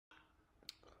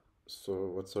So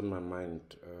what's on my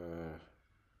mind?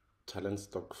 Talent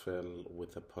Stokvel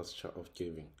with a posture of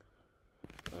giving.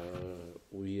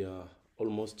 We are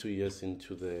almost 2 years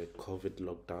into the COVID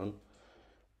lockdown,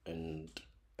 and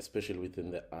especially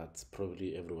within the arts,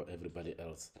 probably everybody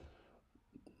else.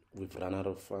 We've run out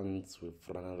of funds. We've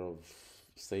run out of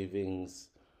savings.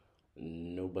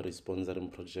 Nobody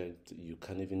sponsoring project. You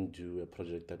can't even do a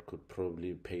project that could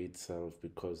probably pay itself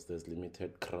because there's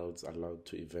limited crowds allowed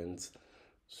to events.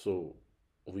 So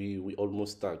we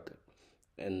almost stuck.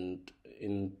 And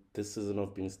in this season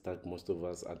of being stuck, most of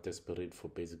us are desperate for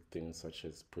basic things such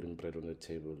as putting bread on the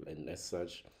table. And as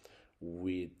such,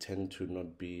 we tend to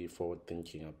not be forward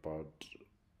thinking about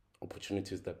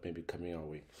opportunities that may be coming our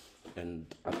way.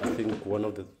 And I think one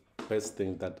of the best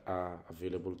things that are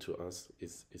available to us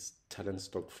is talent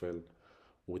Stokvel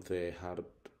with a heart,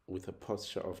 with a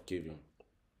posture of giving.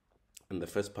 And the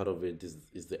first part of it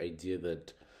is the idea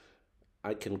that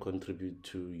I can contribute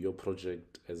to your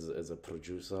project as a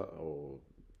producer or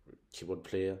keyboard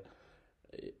player,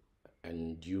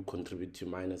 and you contribute to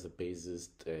mine as a bassist.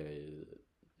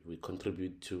 We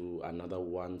contribute to another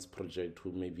one's project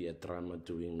who may be a drummer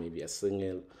doing maybe a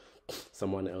single,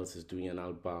 someone else is doing an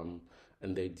album.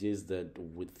 And the idea is that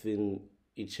within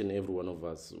each and every one of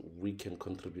us, we can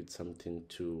contribute something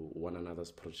to one another's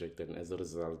project. And as a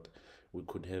result, we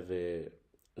could have a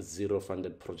zero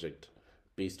funded project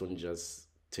based on just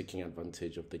taking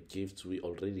advantage of the gifts we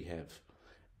already have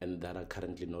and that are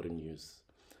currently not in use.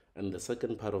 And the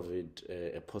second part of it,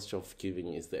 a posture of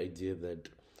giving, is the idea that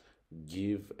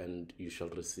give and you shall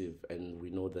receive. And we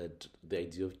know that the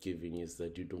idea of giving is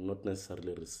that you do not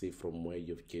necessarily receive from where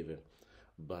you've given,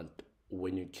 but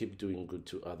when you keep doing good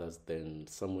to others, then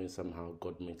some way, somehow,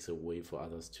 God makes a way for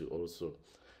others to also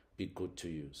be good to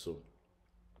you. So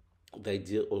the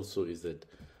idea also is that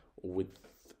with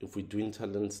if we're doing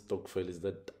talent Stokvel, is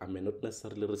that I may not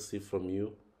necessarily receive from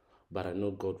you, but I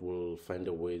know God will find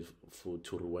a way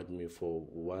to reward me for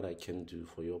what I can do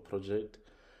for your project.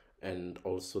 And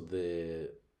also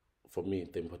for me,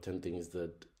 the important thing is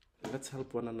that let's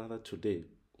help one another today,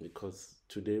 because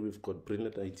today we've got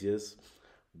brilliant ideas,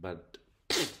 but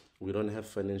we don't have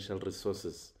financial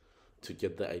resources to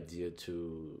get the idea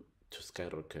to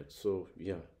skyrocket. So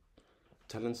yeah,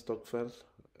 talent Stokvel.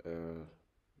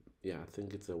 Yeah, I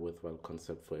think it's a worthwhile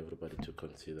concept for everybody to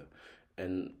consider,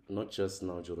 and not just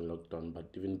now during lockdown,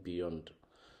 but even beyond.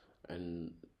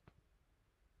 And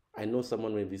I know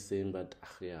someone may be saying, but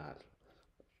yeah,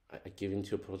 I give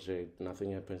into a project,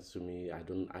 nothing happens to me. I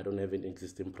don't have an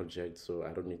existing project, so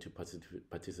I don't need to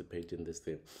participate in this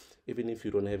thing. Even if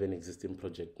you don't have an existing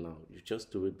project now, you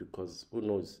just do it because who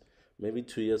knows? Maybe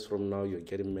 2 years from now you're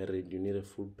getting married, you need a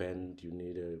full band, you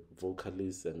need a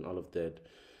vocalist and all of that.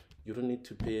 You don't need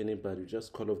to pay anybody. You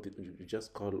just call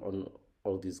on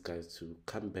all these guys to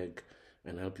come back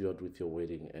and help you out with your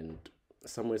wedding, and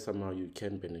somewhere somehow you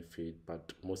can benefit.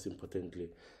 But most importantly,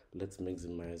 let's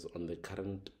maximize on the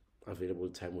current available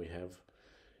time we have,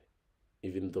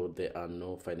 even though there are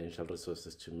no financial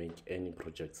resources to make any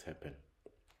projects happen.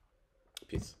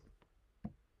 Peace.